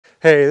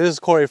Hey, this is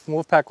Corey from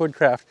Wolfpack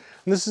Woodcraft,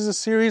 and this is a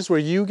series where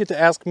you get to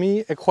ask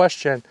me a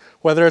question,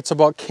 whether it's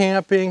about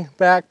camping,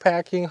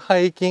 backpacking,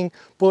 hiking,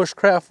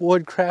 bushcraft,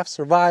 woodcraft,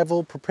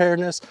 survival,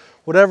 preparedness,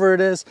 whatever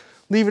it is.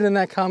 Leave it in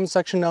that comment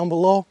section down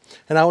below,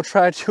 and I will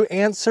try to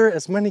answer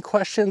as many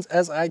questions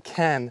as I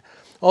can.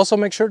 Also,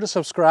 make sure to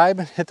subscribe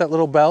and hit that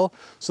little bell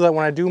so that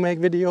when I do make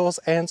videos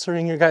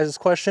answering your guys'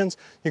 questions,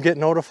 you get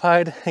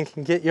notified and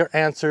can get your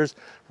answers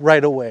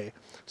right away.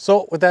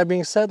 So with that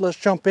being said, let's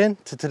jump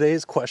into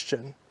today's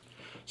question.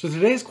 So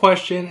today's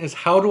question is,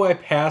 how do I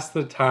pass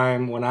the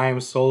time when I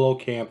am solo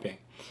camping?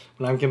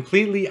 When I'm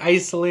completely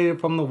isolated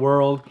from the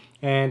world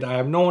and I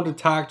have no one to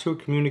talk to or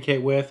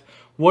communicate with,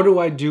 what do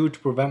I do to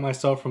prevent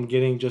myself from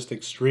getting just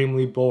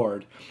extremely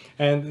bored?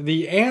 And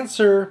the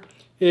answer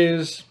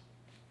is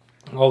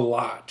a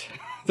lot.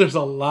 There's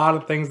a lot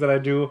of things that I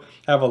do.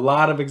 I have a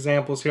lot of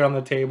examples here on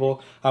the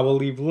table. I will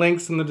leave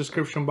links in the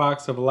description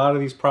box of a lot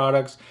of these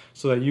products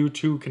so that you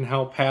too can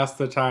help pass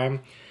the time.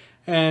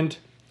 And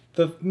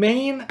the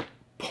main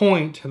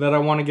point that I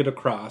want to get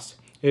across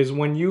is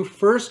when you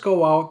first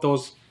go out,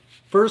 those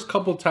first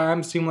couple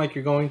times seem like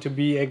you're going to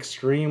be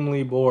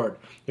extremely bored.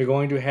 You're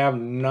going to have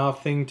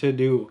nothing to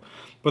do.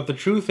 But the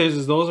truth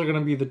is those are going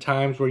to be the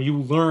times where you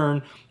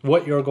learn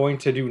what you're going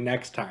to do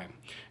next time.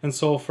 And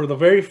so for the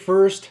very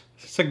first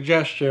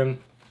suggestion,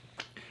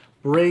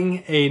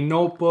 bring a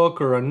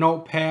notebook or a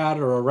notepad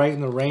or a Write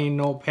in the Rain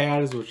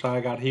notepad, is which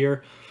I got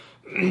here,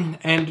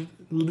 and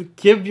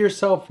give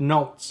yourself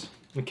notes,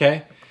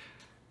 okay?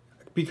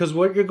 Because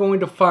what you're going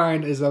to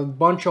find is a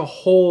bunch of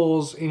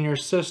holes in your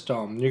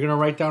system. You're going to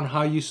write down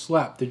how you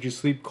slept. Did you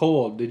sleep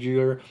cold? Did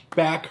your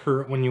back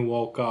hurt when you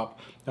woke up?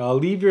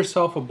 Leave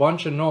yourself a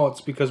bunch of notes,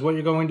 because what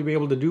you're going to be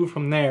able to do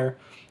from there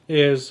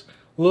is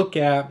look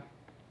at,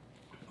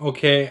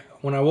 okay,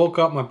 when I woke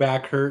up my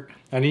back hurt,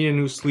 I need a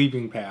new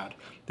sleeping pad.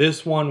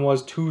 This one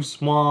was too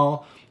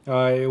small,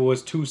 it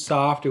was too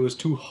soft, it was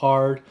too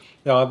hard.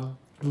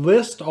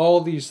 List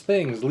all these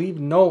things, leave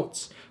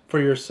notes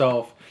for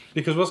yourself.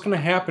 Because what's going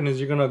to happen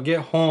is you're going to get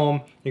home,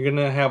 you're going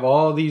to have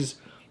all these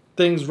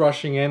things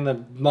rushing in.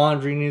 The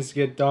laundry needs to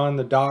get done,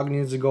 the dog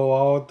needs to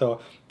go out, the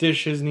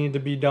dishes need to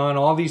be done.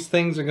 All these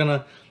things are going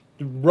to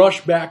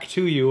rush back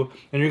to you,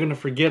 and you're going to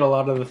forget a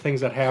lot of the things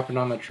that happened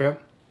on the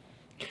trip.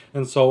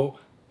 And so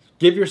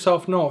give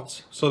yourself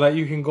notes so that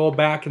you can go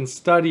back and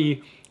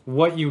study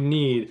what you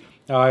need.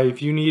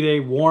 If you need a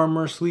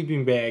warmer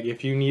sleeping bag,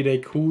 if you need a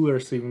cooler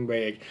sleeping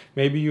bag,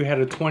 maybe you had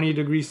a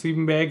 20-degree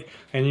sleeping bag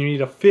and you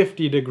need a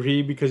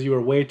 50-degree because you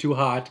were way too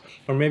hot,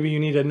 or maybe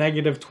you need a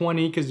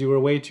 -20 because you were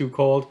way too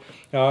cold.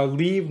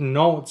 Leave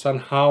notes on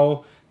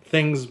how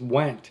things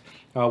went.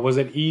 Was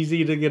it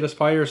easy to get a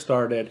fire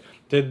started?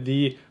 Did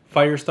the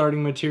fire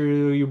starting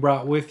material you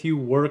brought with you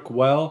work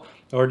well,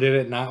 or did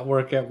it not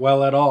work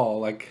well at all?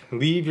 Like,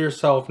 leave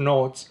yourself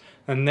notes,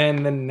 and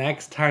then the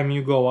next time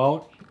you go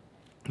out,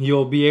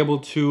 you'll be able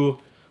to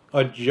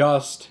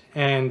adjust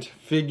and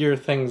figure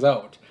things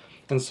out.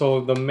 And so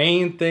the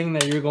main thing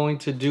that you're going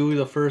to do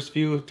the first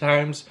few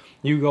times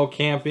you go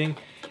camping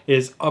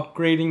is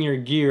upgrading your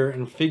gear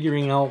and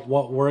figuring out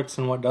what works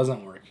and what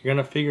doesn't work. You're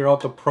going to figure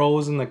out the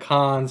pros and the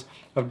cons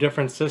of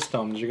different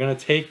systems. You're going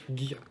to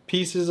take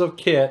pieces of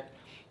kit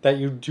that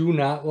you do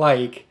not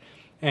like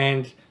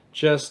and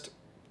just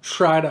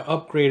try to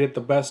upgrade it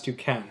the best you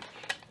can.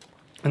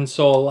 And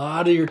so a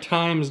lot of your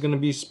time is going to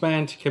be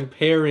spent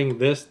comparing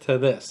this to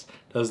this.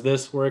 Does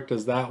this work?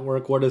 Does that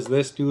work? What does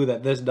this do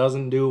that this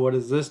doesn't do? What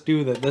does this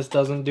do that this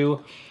doesn't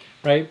do?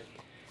 Right?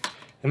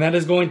 And that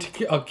is going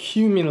to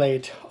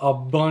accumulate a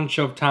bunch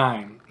of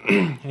time.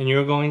 And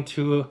you're going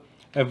to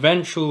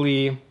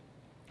eventually,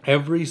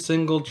 every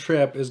single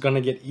trip is going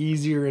to get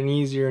easier and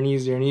easier and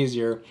easier and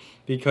easier,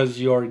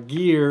 because your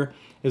gear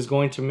is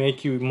going to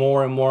make you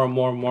more and more and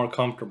more and more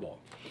comfortable.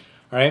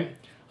 All right?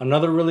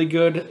 Another really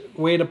good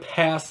way to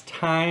pass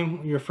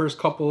time your first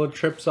couple of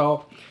trips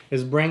out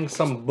is bring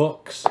some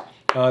books.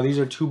 These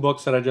are two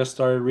books that I just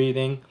started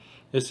reading.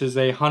 This is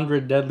a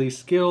 100 Deadly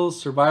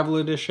Skills Survival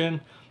Edition.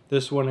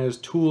 This one is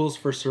Tools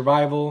for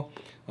Survival.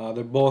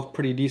 They're both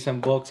pretty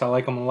decent books. I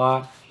like them a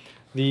lot.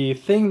 The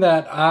thing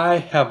that I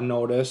have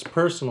noticed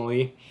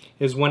personally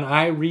is when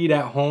I read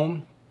at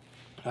home,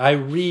 I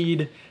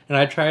read and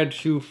I try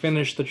to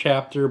finish the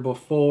chapter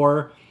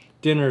before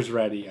dinner's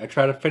ready. I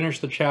try to finish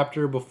the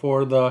chapter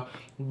before the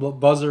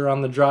buzzer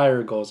on the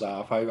dryer goes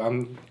off.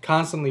 I'm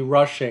constantly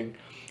rushing,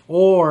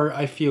 or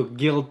I feel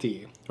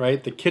guilty,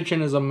 right? The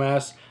kitchen is a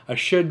mess. I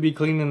should be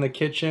cleaning the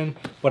kitchen,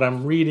 but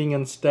I'm reading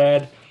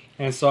instead.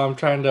 And so I'm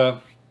trying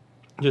to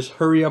just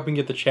hurry up and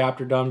get the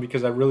chapter done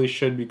because I really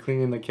should be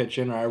cleaning the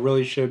kitchen, or I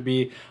really should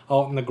be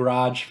out in the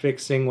garage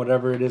fixing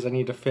whatever it is I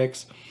need to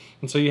fix.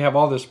 And so you have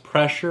all this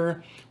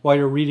pressure while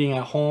you're reading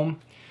at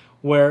home,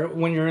 where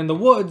when you're in the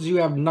woods, you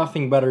have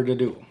nothing better to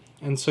do.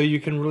 And so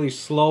you can really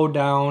slow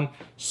down,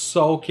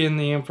 soak in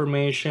the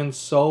information,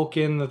 soak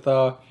in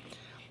the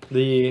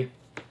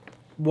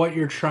what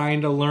you're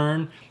trying to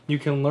learn. You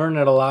can learn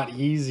it a lot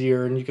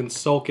easier, and you can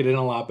soak it in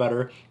a lot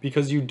better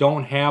because you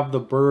don't have the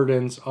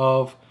burdens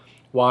of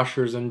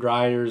washers and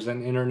dryers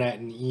and internet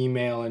and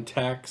email and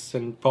texts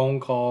and phone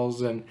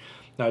calls and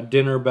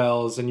dinner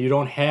bells, and you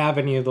don't have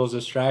any of those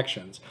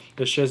distractions.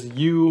 It's just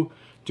you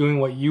doing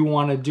what you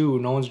want to do.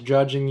 No one's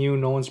judging you,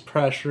 no one's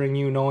pressuring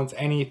you, no one's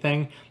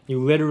anything. You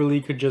literally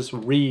could just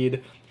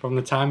read from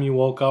the time you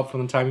woke up,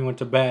 from the time you went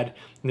to bed,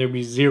 and there'd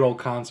be zero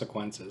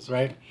consequences,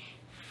 right?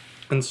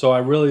 And so I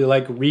really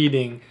like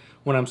reading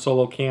when I'm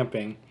solo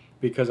camping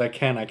because I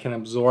can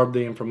absorb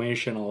the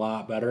information a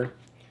lot better.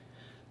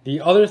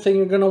 The other thing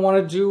you're going to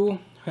want to do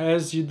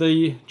as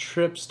the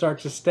trips start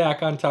to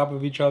stack on top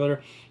of each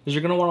other is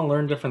you're going to want to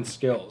learn different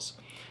skills.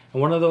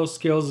 And one of those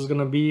skills is going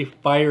to be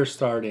fire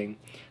starting.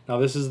 Now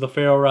this is the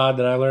ferro rod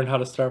that I learned how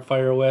to start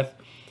fire with,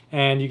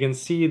 and you can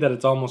see that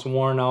it's almost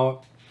worn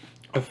out.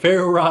 A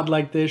ferro rod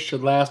like this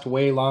should last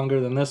way longer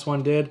than this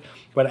one did,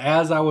 but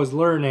as I was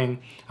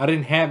learning, I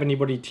didn't have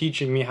anybody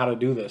teaching me how to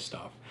do this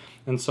stuff.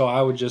 And so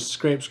I would just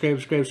scrape,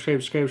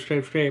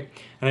 and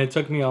it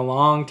took me a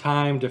long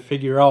time to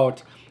figure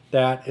out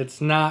that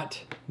it's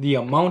not the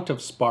amount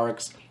of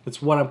sparks,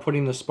 it's what I'm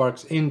putting the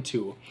sparks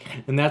into.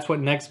 And that's what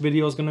next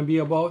video is going to be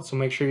about, so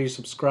make sure you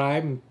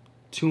subscribe and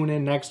tune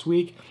in next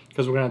week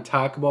because we're going to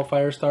talk about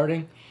fire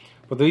starting.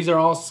 But these are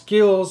all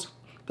skills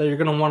that you're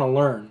going to want to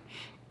learn.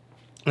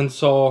 And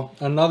so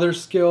another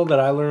skill that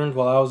I learned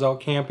while I was out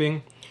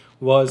camping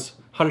was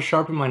how to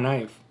sharpen my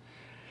knife.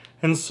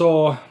 And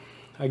so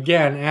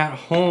again, at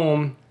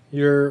home,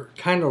 you're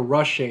kind of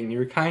rushing.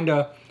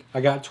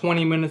 I got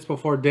 20 minutes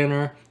before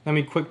dinner. Let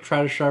me quick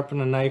try to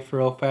sharpen a knife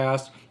real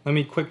fast. Let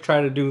me quick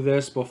try to do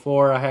this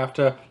before I have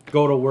to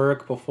go to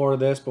work, before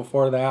this,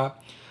 before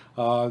that.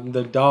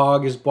 The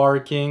dog is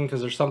barking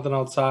because there's something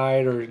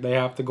outside or they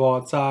have to go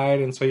outside.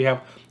 And so you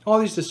have all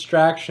these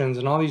distractions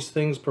and all these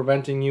things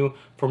preventing you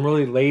from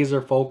really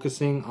laser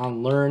focusing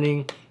on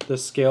learning the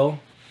skill.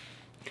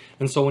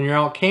 And so when you're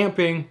out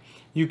camping,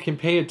 you can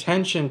pay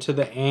attention to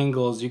the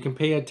angles. You can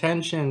pay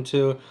attention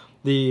to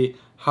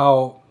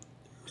how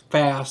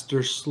fast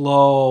or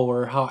slow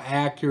or how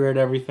accurate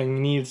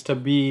everything needs to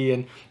be,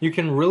 and you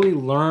can really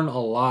learn a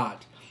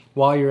lot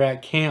while you're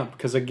at camp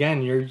because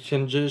again, you're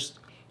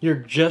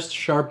just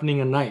sharpening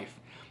a knife.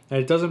 And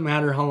it doesn't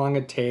matter how long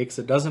it takes.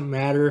 It doesn't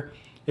matter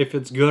if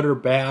it's good or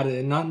bad.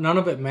 None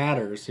of it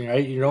matters,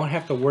 right? You don't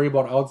have to worry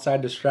about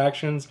outside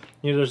distractions.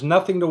 There's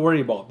nothing to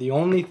worry about. The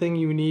only thing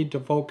you need to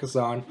focus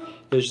on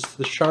is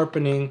the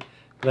sharpening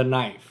the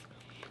knife,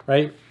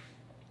 right?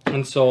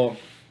 And so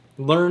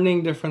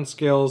learning different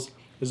skills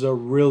is a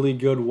really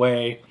good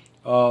way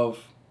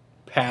of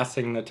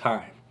passing the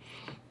time.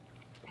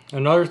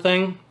 Another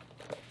thing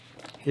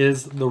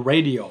is the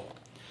radio.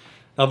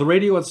 Now the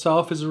radio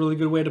itself is a really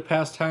good way to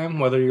pass time,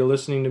 whether you're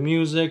listening to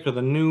music or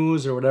the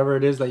news or whatever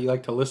it is that you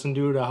like to listen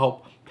to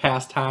help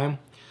pass time.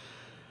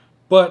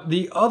 But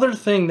the other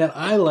thing that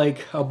I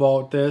like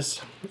about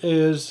this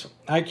is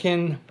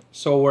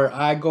so where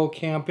I go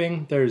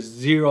camping, there's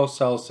zero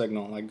cell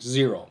signal, like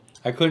zero.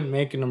 I couldn't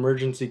make an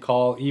emergency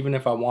call even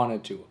if I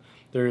wanted to.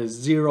 There is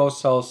zero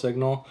cell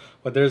signal,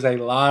 but there's a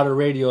lot of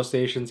radio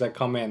stations that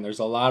come in. There's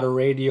a lot of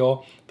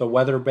radio, the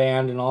weather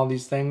band and all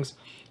these things.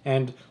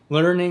 And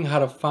learning how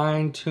to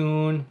fine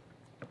tune,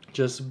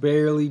 just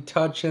barely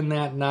touching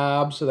that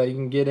knob so that you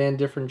can get in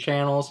different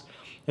channels.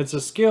 It's a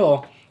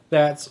skill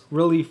that's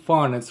really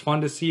fun. It's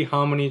fun to see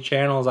how many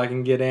channels I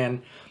can get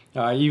in,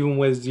 even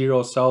with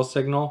zero cell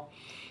signal.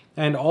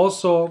 And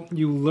also,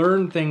 you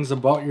learn things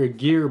about your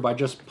gear by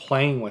just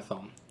playing with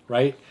them,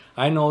 right?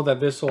 I know that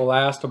this will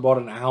last about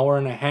an hour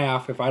and a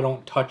half if I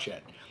don't touch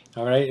it.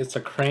 All right, it's a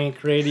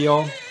crank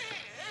radio,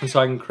 and so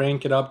I can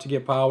crank it up to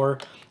get power.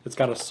 It's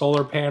got a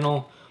solar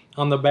panel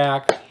on the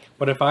back.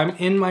 But if I'm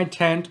in my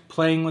tent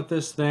playing with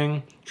this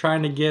thing,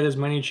 trying to get as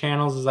many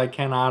channels as I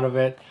can out of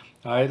it,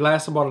 it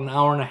lasts about an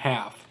hour and a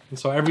half. And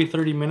so every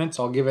 30 minutes,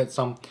 I'll give it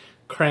some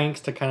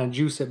cranks to kind of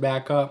juice it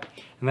back up,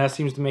 and that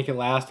seems to make it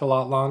last a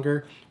lot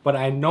longer. But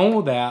I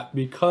know that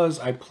because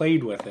I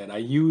played with it. I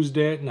used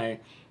it and I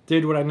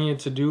did what I needed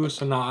to do,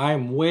 so now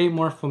I'm way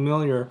more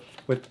familiar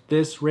with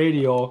this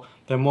radio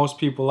than most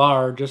people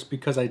are, just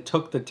because I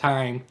took the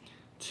time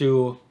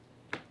to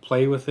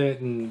play with it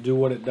and do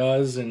what it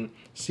does and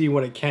see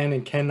what it can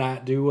and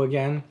cannot do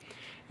again.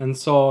 And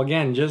so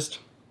again, just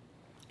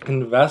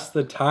invest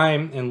the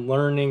time in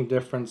learning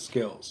different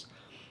skills.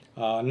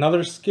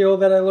 Another skill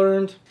that I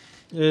learned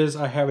is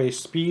I have a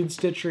speed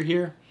stitcher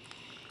here.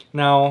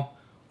 Now,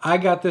 I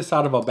got this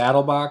out of a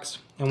battle box,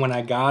 and when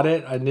I got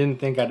it, I didn't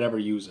think I'd ever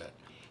use it.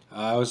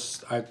 I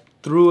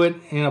threw it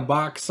in a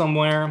box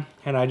somewhere,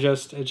 and it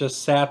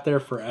just sat there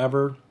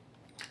forever,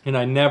 and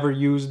I never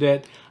used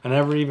it. I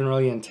never even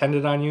really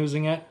intended on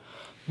using it.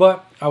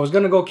 But I was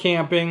going to go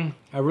camping.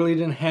 I really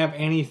didn't have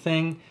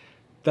anything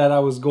that I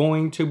was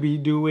going to be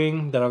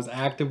doing, that I was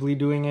actively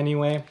doing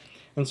anyway.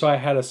 And so I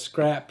had a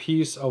scrap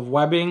piece of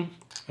webbing,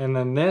 and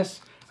then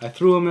this. I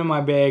threw them in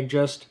my bag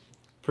just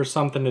for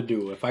something to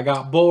do. If I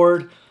got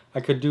bored, I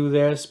could do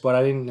this, but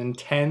I didn't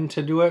intend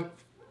to do it.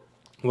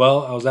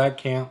 Well, I was at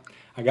camp,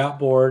 I got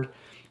bored,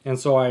 and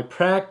so I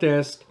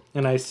practiced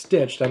and I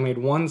stitched. I made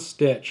one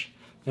stitch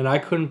and I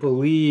couldn't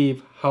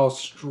believe how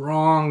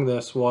strong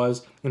this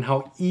was and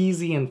how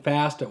easy and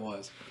fast it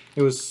was.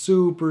 It was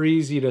super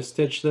easy to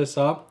stitch this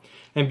up,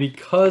 and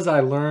because I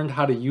learned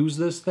how to use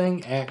this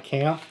thing at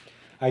camp,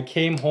 I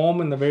came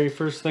home and the very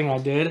first thing I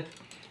did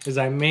is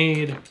I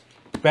made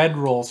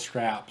bedroll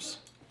straps.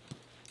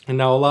 And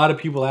now a lot of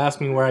people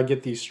ask me where I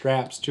get these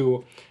straps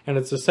too, and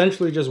it's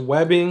essentially just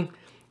webbing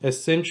a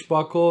cinch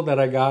buckle that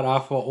I got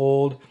off an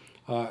old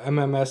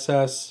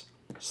MMSS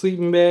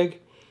sleeping bag,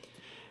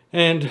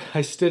 and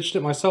I stitched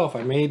it myself.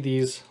 I made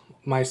these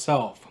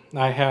myself.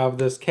 I have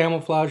this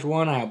camouflage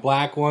one, I have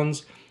black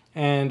ones,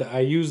 and I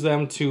use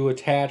them to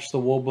attach the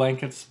wool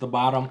blankets to the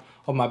bottom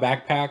of my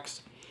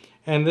backpacks.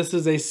 And this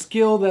is a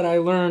skill that I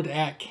learned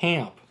at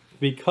camp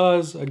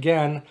because,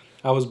 again,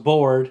 I was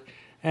bored,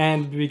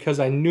 and because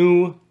I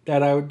knew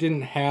that I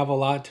didn't have a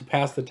lot to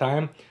pass the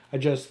time, I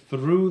just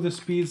threw the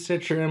speed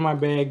stitcher in my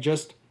bag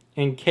just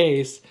in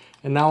case,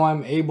 and now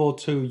I'm able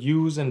to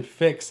use and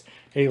fix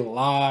a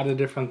lot of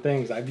different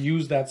things. I've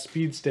used that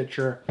speed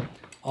stitcher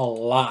a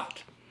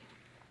lot.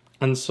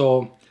 And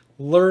so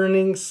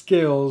learning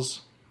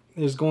skills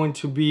is going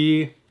to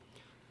be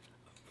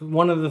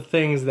one of the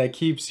things that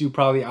keeps you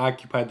probably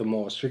occupied the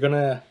most. You're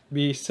gonna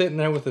be sitting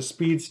there with a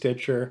speed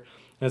stitcher,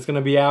 and it's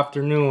gonna be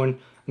afternoon,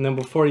 and then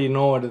before you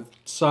know it, the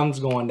sun's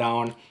going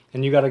down,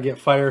 and you gotta get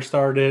fire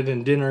started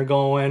and dinner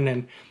going,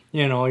 and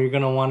you know, you're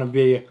gonna wanna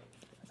be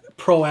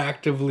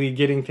proactively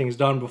getting things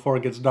done before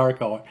it gets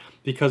dark out,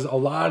 because a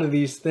lot of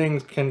these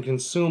things can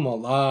consume a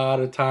lot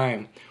of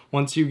time.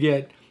 Once you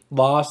get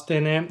lost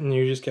in it and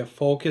you just get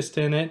focused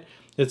in it,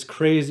 it's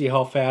crazy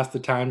how fast the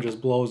time just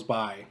blows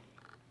by.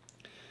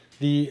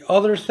 The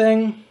other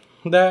thing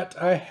that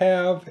I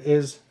have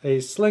is a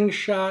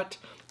slingshot.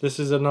 This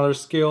is another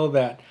skill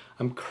that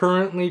I'm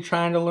currently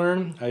trying to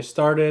learn. I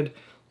started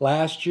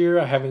last year.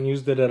 I haven't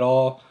used it at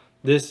all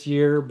this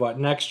year, but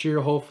next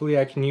year hopefully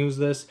I can use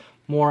this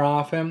more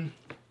often.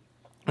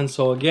 And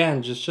so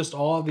again, just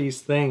all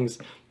these things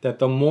that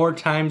the more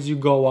times you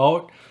go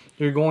out,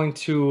 you're going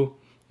to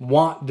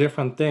want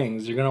different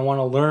things. You're going to want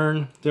to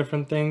learn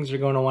different things. You're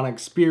going to want to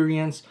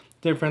experience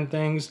different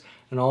things.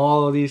 And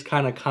all of these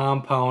kind of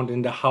compound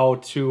into how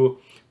to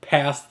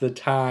pass the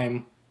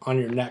time on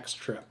your next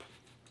trip.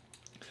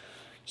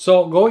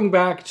 So going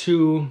back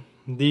to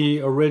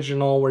the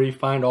original where you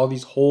find all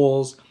these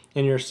holes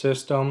in your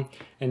system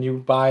and you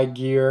buy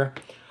gear,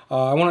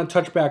 I want to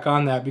touch back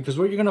on that, because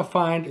what you're going to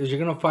find is you're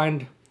going to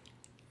find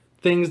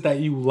things that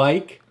you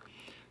like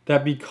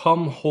that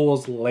become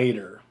holes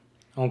later,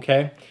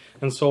 okay?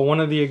 And so one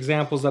of the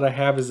examples that I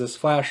have is this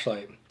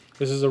flashlight.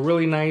 This is a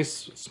really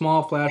nice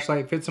small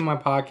flashlight, fits in my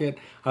pocket.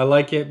 I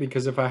like it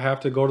because if I have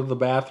to go to the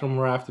bathroom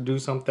or I have to do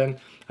something,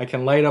 I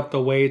can light up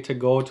the way to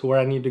go to where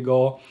I need to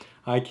go.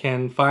 I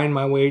can find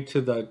my way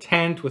to the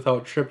tent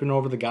without tripping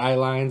over the guy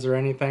lines or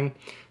anything.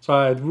 So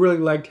I really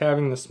liked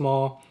having the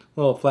small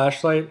little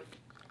flashlight.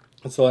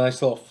 It's a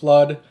nice little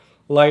flood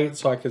light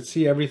so I could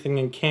see everything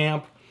in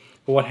camp.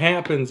 But what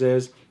happens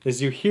is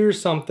you hear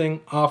something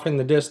off in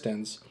the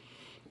distance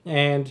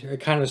and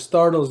it kind of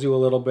startles you a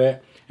little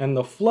bit, and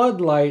the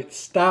floodlight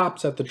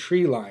stops at the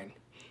tree line.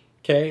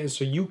 Okay,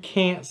 so you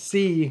can't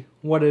see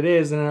what it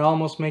is, and it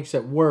almost makes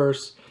it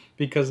worse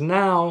because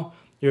now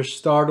you're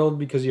startled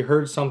because you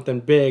heard something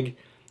big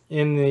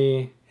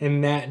in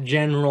that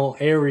general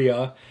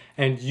area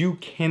and you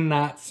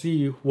cannot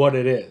see what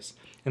it is.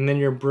 And then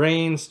your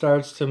brain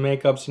starts to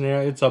make up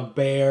scenarios. It's a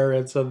bear,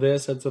 it's a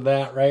this, it's a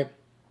that, right?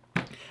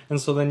 And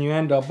so then you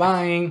end up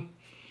buying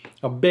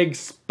a big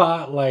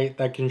spotlight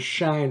that can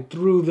shine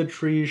through the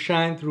trees,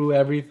 shine through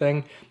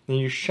everything. And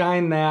you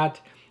shine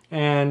that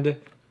and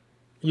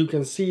you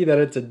can see that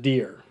it's a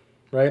deer,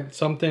 right?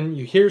 Something,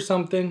 you hear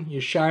something,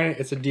 you shine it,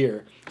 it's a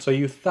deer. So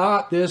you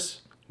thought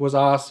this was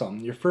awesome.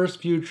 Your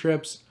first few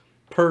trips,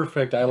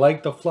 perfect. I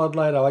like the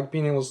floodlight. I like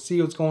being able to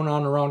see what's going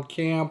on around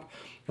camp.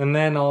 And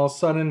then all of a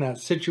sudden that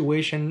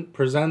situation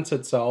presents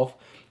itself,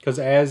 because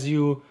as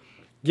you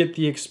get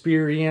the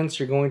experience,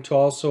 you're going to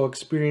also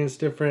experience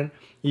different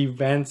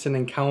events and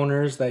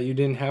encounters that you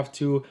didn't have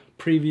to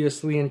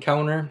previously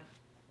encounter.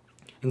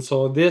 And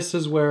so this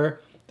is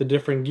where the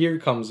different gear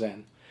comes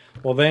in.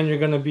 Well, then you're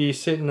going to be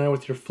sitting there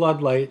with your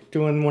floodlight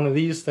doing one of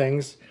these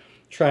things,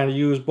 trying to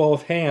use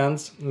both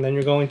hands, and then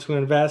you're going to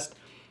invest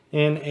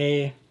in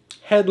a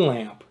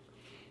headlamp,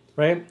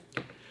 right?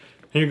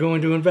 And you're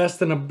going to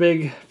invest in a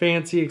big,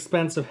 fancy,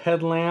 expensive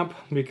headlamp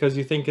because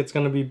you think it's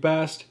going to be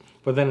best,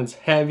 but then it's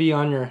heavy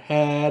on your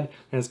head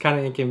and it's kind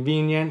of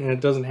inconvenient and it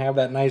doesn't have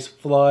that nice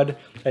flood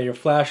that your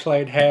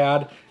flashlight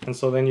had. And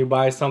so then you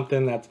buy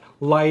something that's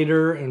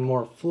lighter and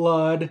more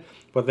flood,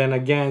 but then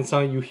again, so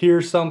you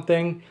hear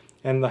something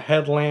and the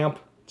headlamp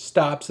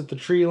stops at the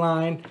tree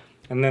line,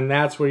 and then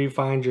that's where you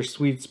find your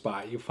sweet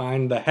spot. You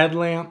find the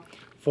headlamp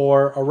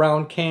for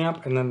around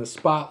camp and then the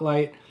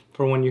spotlight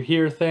for when you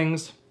hear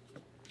things.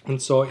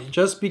 And so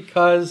just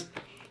because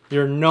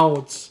your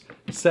notes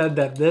said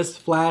that this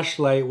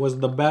flashlight was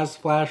the best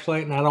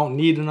flashlight and I don't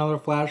need another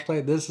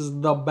flashlight, this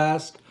is the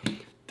best,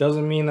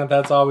 doesn't mean that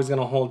that's always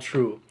going to hold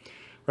true,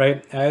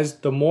 right? As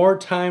the more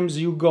times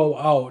you go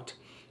out,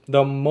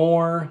 the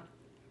more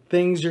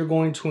things you're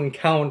going to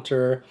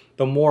encounter,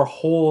 the more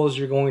holes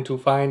you're going to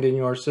find in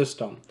your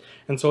system.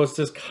 And so it's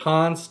this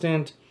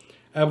constant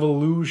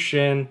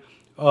evolution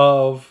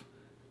of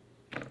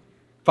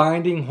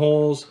finding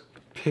holes,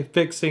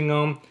 fixing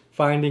them,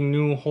 finding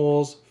new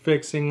holes,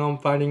 fixing them,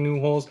 finding new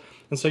holes.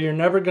 And so you're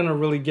never going to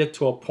really get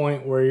to a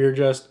point where you're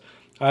just,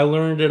 I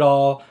learned it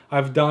all,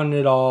 I've done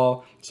it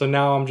all, so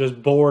now I'm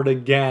just bored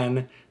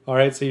again. All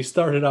right, so you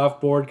started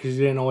off bored because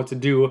you didn't know what to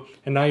do,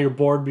 and now you're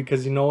bored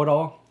because you know it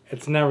all.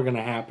 It's never going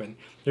to happen.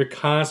 You're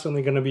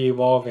constantly going to be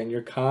evolving.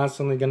 You're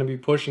constantly going to be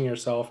pushing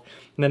yourself.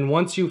 And then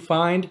once you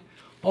find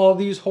all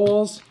these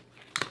holes,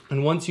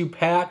 and once you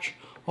patch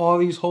all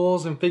these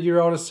holes and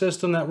figure out a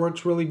system that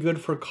works really good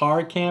for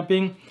car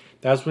camping,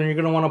 that's when you're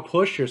going to want to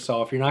push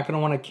yourself. You're not going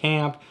to want to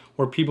camp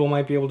where people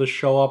might be able to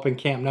show up and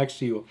camp next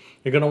to you.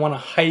 You're going to want to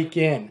hike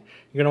in.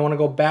 You're going to want to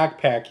go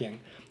backpacking.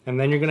 And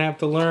then you're going to have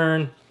to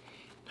learn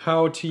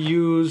how to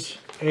use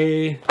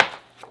a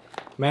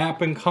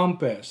map and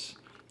compass,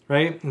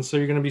 right? And so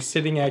you're going to be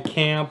sitting at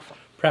camp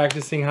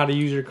practicing how to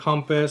use your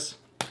compass.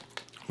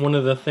 One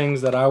of the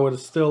things that I would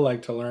still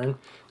like to learn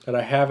that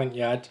I haven't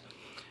yet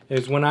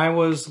is when I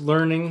was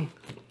learning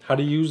how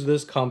to use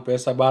this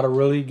compass, I bought a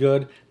really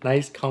good,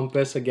 nice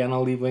compass. Again,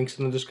 I'll leave links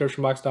in the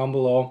description box down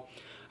below.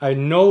 I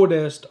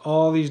noticed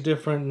all these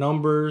different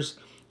numbers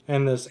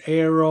and this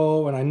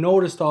arrow, and I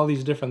noticed all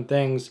these different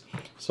things.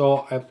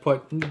 So I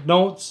put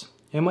notes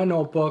in my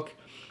notebook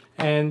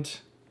and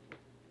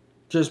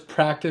just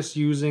practiced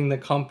using the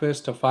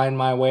compass to find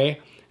my way.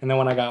 And then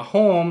when I got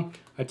home,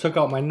 I took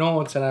out my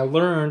notes and I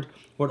learned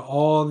what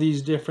all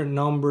these different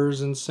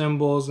numbers and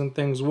symbols and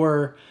things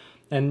were.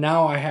 And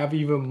now I have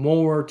even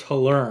more to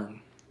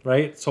learn,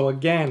 right? So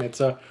again,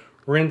 it's a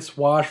rinse,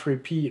 wash,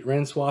 repeat,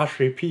 rinse, wash,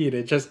 repeat.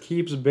 It just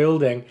keeps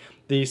building.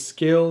 These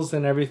skills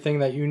and everything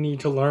that you need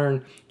to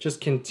learn just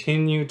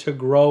continue to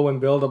grow and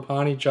build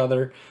upon each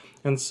other.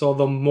 And so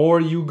the more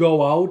you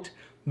go out,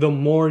 the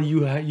more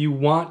you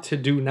want to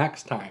do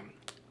next time.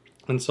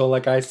 And so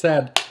like I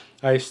said,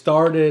 I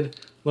started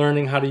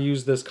learning how to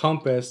use this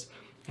compass,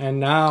 and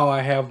now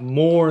I have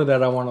more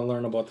that I want to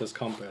learn about this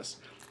compass.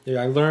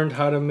 I learned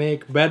how to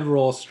make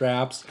bedroll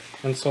straps,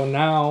 and so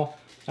now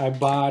I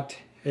bought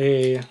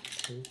a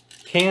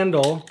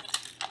candle,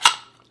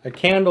 a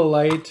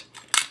candlelight,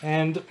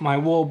 and my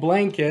wool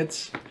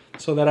blankets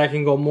so that I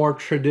can go more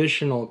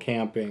traditional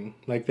camping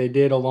like they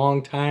did a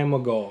long time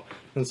ago.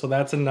 And so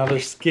that's another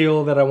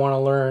skill that I want to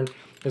learn,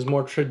 is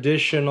more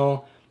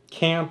traditional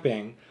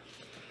camping.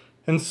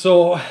 And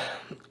so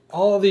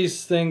all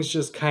these things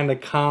just kind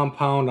of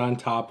compound on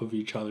top of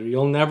each other.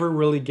 You'll never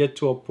really get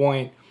to a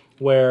point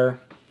where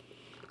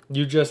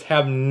you just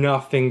have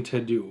nothing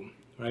to do,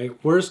 right?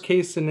 Worst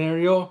case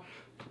scenario,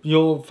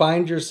 you'll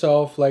find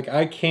yourself, like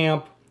I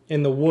camp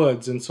in the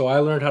woods, and so I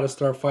learned how to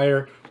start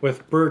fire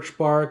with birch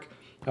bark,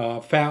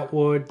 fat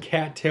wood,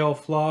 cattail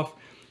fluff.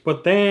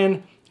 But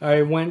then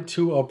I went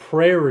to a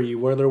prairie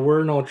where there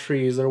were no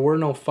trees, there were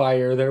no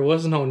fire, there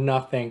was no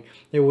nothing.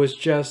 It was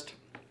just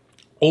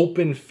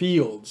open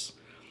fields,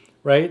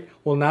 right?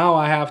 Well, now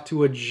I have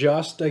to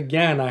adjust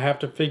again. I have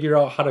to figure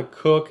out how to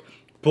cook,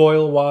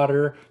 boil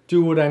water,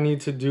 do what I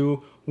need to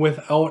do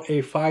without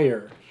a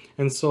fire.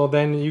 And so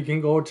then you can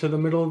go to the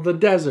middle of the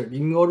desert, you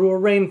can go to a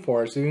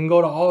rainforest, you can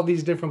go to all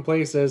these different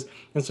places.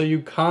 And so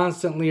you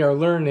constantly are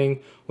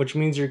learning, which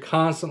means you're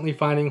constantly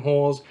finding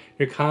holes,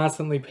 you're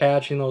constantly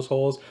patching those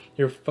holes,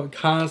 you're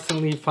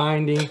constantly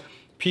finding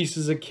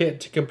pieces of kit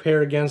to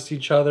compare against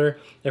each other.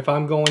 If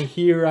I'm going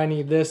here, I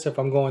need this. If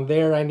I'm going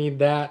there, I need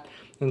that.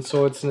 And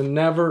so it's a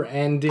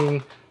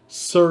never-ending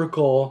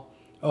circle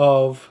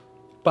of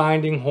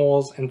finding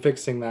holes and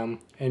fixing them,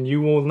 and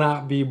you will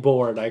not be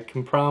bored. I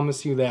can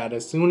promise you that.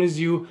 As soon as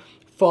you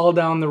fall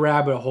down the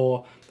rabbit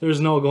hole, there's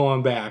no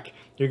going back.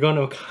 You're going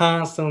to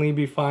constantly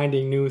be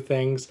finding new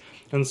things.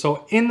 And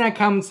so in that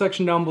comment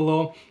section down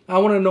below, I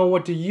want to know,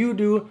 what do you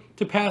do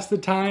to pass the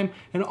time?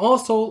 And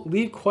also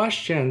leave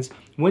questions.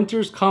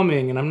 Winter's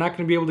coming and I'm not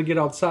going to be able to get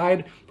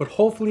outside, but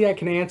hopefully I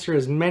can answer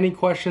as many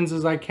questions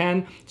as I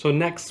can. So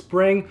next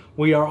spring,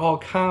 we are all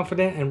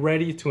confident and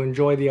ready to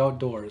enjoy the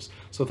outdoors.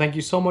 So thank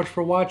you so much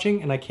for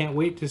watching, and I can't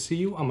wait to see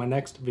you on my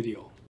next video.